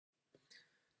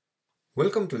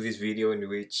Welcome to this video in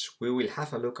which we will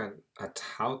have a look at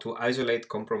how to isolate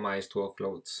compromised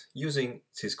workloads using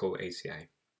Cisco ACI.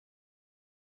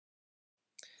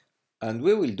 And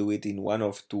we will do it in one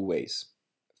of two ways.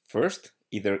 First,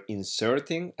 either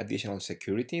inserting additional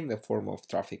security in the form of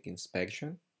traffic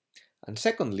inspection. And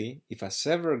secondly, if a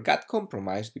server got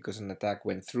compromised because an attack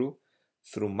went through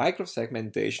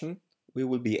microsegmentation, we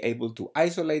will be able to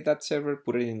isolate that server,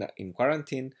 put it in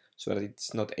quarantine so that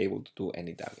it's not able to do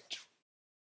any damage.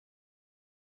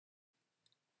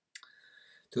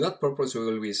 To that purpose,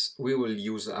 we will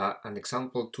use an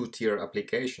example two-tier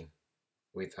application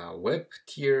with a web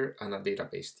tier and a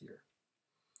database tier.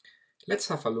 Let's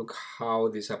have a look how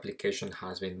this application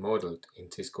has been modeled in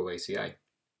Cisco ACI.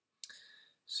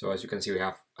 So as you can see, we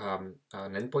have an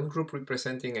endpoint group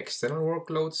representing external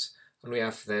workloads, and we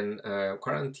have then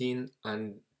quarantine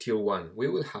and tier 1. We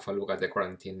will have a look at the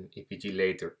quarantine EPG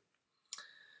later.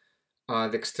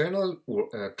 The external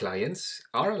clients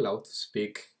are allowed to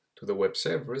speak to the web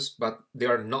servers, but they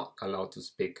are not allowed to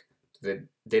speak to the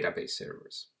database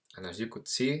servers. And as you could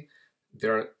see,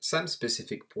 there are some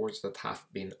specific ports that have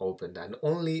been opened, and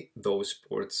only those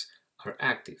ports are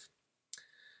active.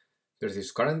 There's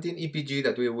this quarantine EPG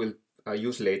that we will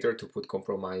use later to put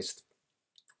compromised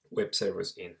web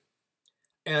servers in.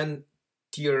 And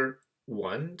tier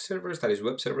 1 servers, that is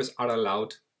web servers, are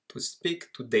allowed to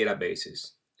speak to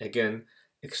databases. Again,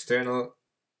 external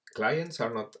clients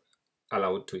are not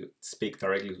allowed to speak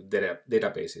directly to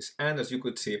databases. And as you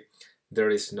could see, there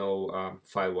is no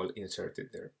firewall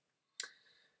inserted there.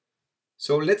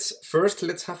 So let's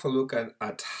have a look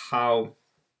at how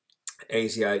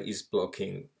ACI is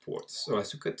blocking ports. So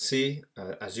as you could see,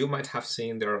 as you might have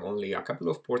seen, there are only a couple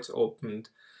of ports opened.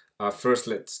 First,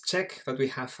 let's check that we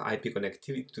have IP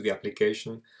connectivity to the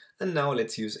application. And now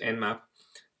let's use Nmap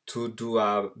to do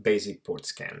a basic port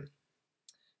scan.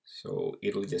 So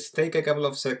it'll just take a couple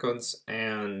of seconds,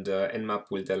 and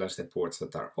Nmap will tell us the ports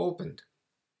that are opened.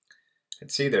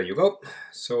 Let's see, there you go.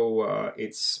 So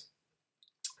it's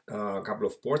a couple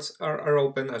of ports are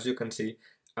open, as you can see,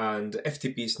 and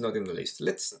FTP is not in the list.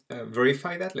 Let's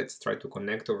verify that. Let's try to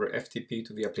connect over FTP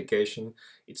to the application.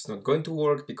 It's not going to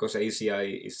work because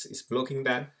ACI is blocking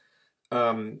that.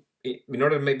 In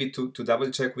order maybe to double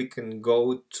check, we can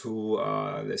go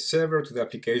to the server, to the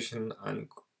application, and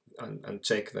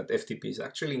check that FTP is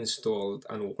actually installed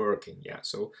and working. Yeah,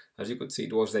 so as you could see,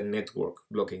 it was the network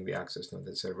blocking the access, not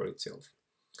the server itself.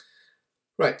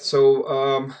 Right,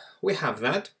 so we have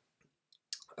that.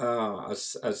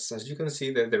 As you can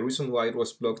see, the reason why it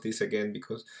was blocked is again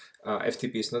because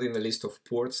FTP is not in the list of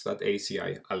ports that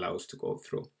ACI allows to go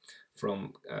through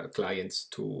from clients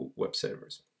to web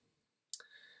servers.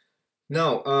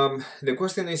 Now, the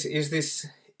question is this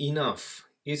enough?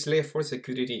 Is Layer4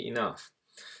 security enough?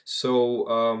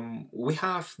 So we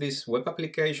have this web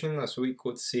application. As we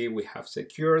could see, we have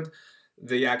secured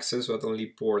the access, but only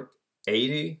port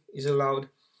 80 is allowed,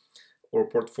 or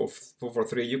port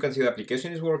 443. You can see the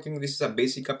application is working. This is a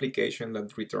basic application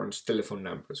that returns telephone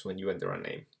numbers when you enter a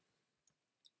name.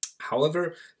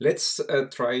 However, let's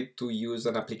try to use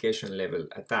an application level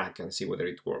attack and see whether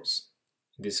it works.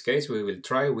 In this case, we will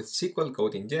try with SQL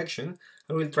code injection,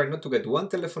 and we'll try not to get one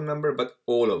telephone number, but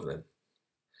all of them.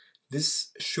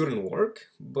 This shouldn't work,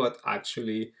 but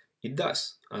actually it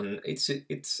does, and it's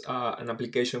an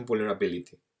application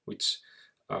vulnerability, which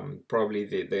probably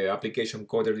the application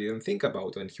coder didn't think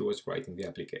about when he was writing the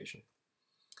application.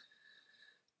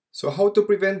 So how to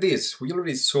prevent this? We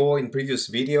already saw in previous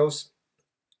videos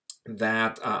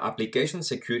that application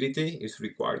security is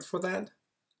required for that,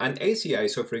 and ACI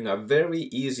is offering a very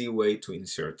easy way to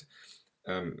insert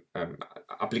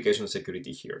application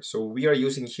security here. So we are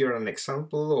using here an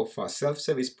example of a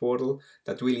self-service portal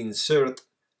that will insert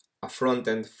a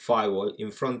front-end firewall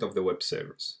in front of the web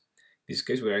servers. In this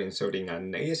case, we are inserting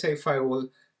an ASA firewall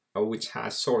which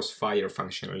has SourceFire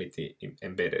functionality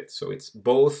embedded. So it's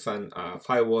both a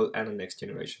firewall and a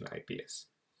next-generation IPS.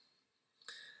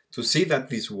 To see that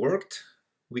this worked,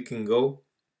 we can go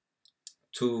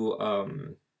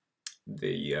to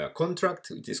the contract,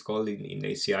 which is called in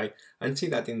ACI, and see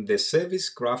that in the service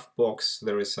graph box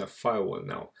there is a firewall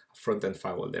now, a front-end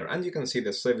firewall there, and you can see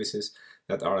the services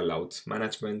that are allowed: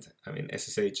 management,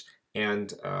 SSH,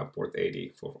 and port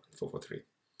 80 443.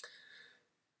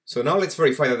 So now let's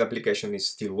verify that the application is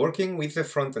still working with the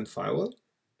front-end firewall.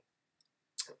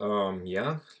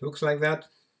 Yeah, looks like that.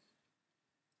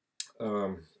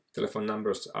 Telephone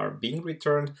numbers are being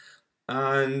returned.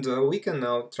 And we can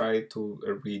now try to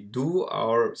redo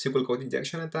our SQL code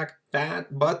injection attack.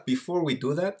 But before we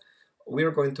do that, we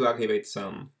are going to activate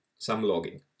some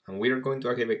logging. and we are going to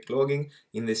activate logging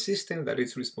in the system that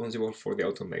is responsible for the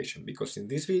automation, because in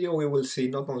this video we will see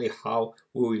not only how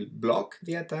we will block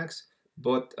the attacks,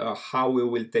 but how we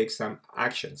will take some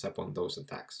actions upon those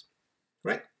attacks.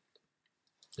 Right?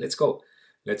 Let's go.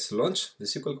 Let's launch the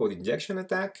SQL code injection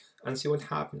attack and see what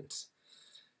happens.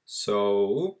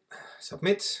 So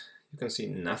submit, you can see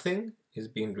nothing is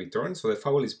being returned, so the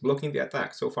firewall is blocking the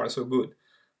attack. So far so good.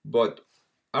 But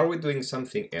are we doing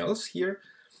something else here?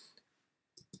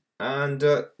 And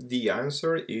the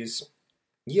answer is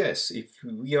yes. If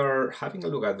we are having a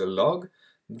look at the log,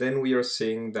 then we are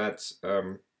seeing that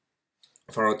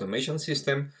for our automation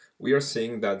system, we are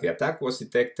seeing that the attack was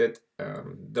detected.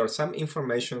 There's some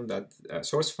information that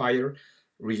SourceFire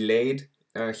relayed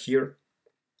here,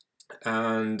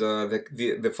 and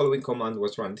the following command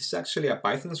was run. This is actually a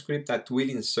Python script that will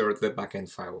insert the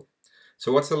backend firewall.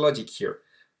 So what's the logic here?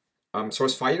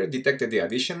 SourceFire detected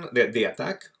the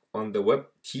attack on the web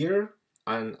tier,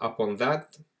 and upon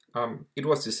that, it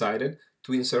was decided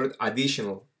to insert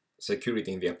additional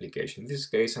security in the application. In this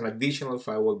case, an additional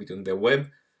firewall between the web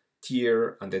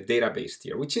tier and the database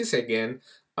tier, which is again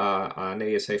an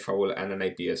ASA firewall and an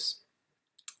IPS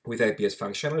with IPS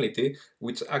functionality,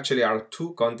 which actually are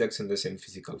two contexts in the same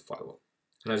physical firewall.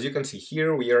 And as you can see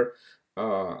here, we are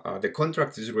the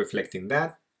contract is reflecting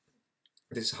that.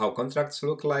 This is how contracts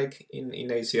look like in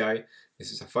ACI.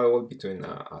 This is a firewall between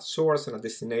a source and a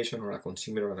destination, or a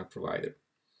consumer and a provider.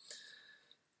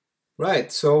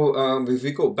 Right, so if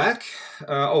we go back,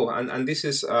 and this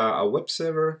is a web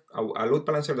server, a load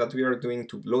balancer that we are doing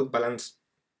to load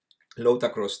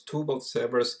across two web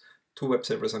servers,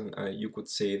 and you could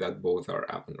see that both are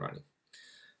up and running.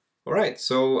 All right,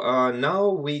 so now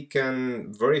we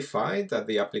can verify that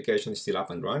the application is still up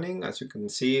and running. As you can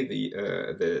see,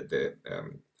 the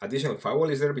additional firewall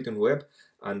is there between web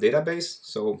and database.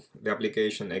 So the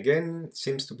application again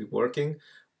seems to be working.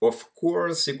 Of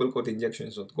course, SQL code injection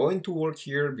is not going to work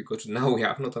here because now we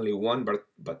have not only one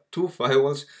but two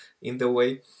firewalls in the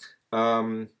way.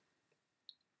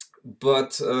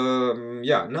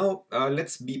 Yeah, now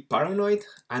let's be paranoid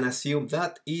and assume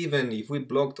that even if we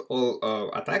blocked all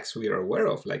attacks we are aware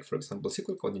of, like for example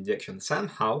SQL code injection,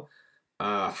 somehow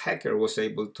a hacker was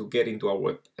able to get into our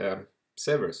web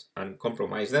servers and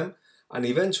compromise them, and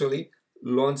eventually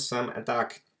launch some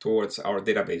attack towards our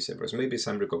database servers. Maybe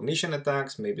some recognition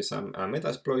attacks, maybe some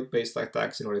Metasploit-based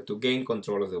attacks in order to gain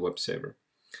control of the web server.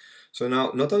 So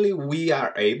now not only we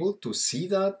are able to see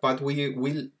that, but we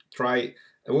will try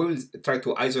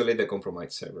to isolate the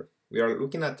compromised server. We are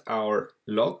looking at our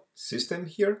log system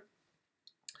here,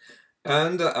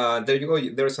 and there you go.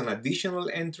 There's an additional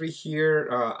entry here,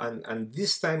 and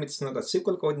this time it's not a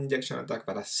SQL code injection attack,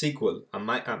 but a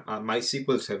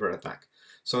MySQL server attack.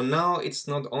 So now it's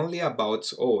not only about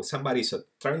somebody's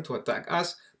trying to attack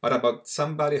us, but about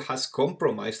somebody has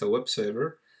compromised the web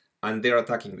server and they're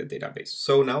attacking the database.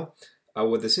 So now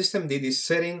what the system did is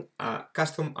setting a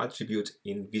custom attribute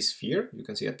in vSphere. You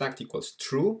can see attack equals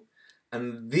true,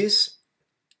 and this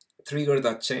triggered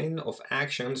a chain of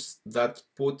actions that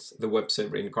put the web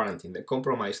server in quarantine, the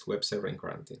compromised web server in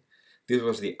quarantine. This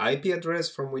was the IP address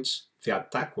from which the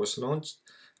attack was launched.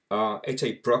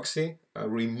 HA proxy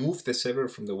removed the server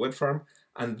from the web farm,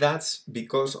 and that's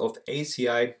because of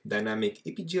ACI dynamic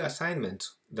EPG assignment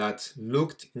that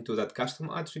looked into that custom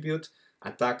attribute,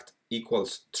 attack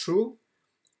equals true,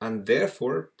 and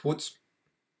therefore puts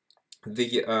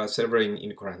the server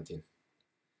in quarantine.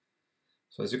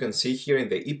 So as you can see here in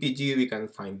the EPG, we can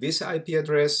find this IP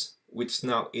address, which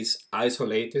now is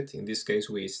isolated. In this case,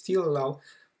 we still allow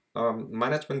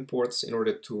management ports in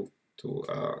order to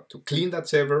clean that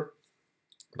server,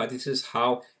 but this is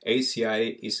how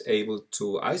ACI is able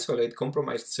to isolate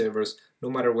compromised servers, no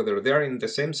matter whether they're in the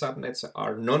same subnets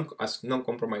or as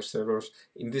non-compromised servers,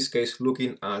 in this case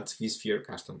looking at vSphere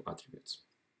custom attributes.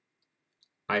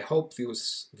 I hope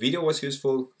this video was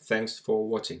useful. Thanks for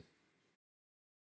watching.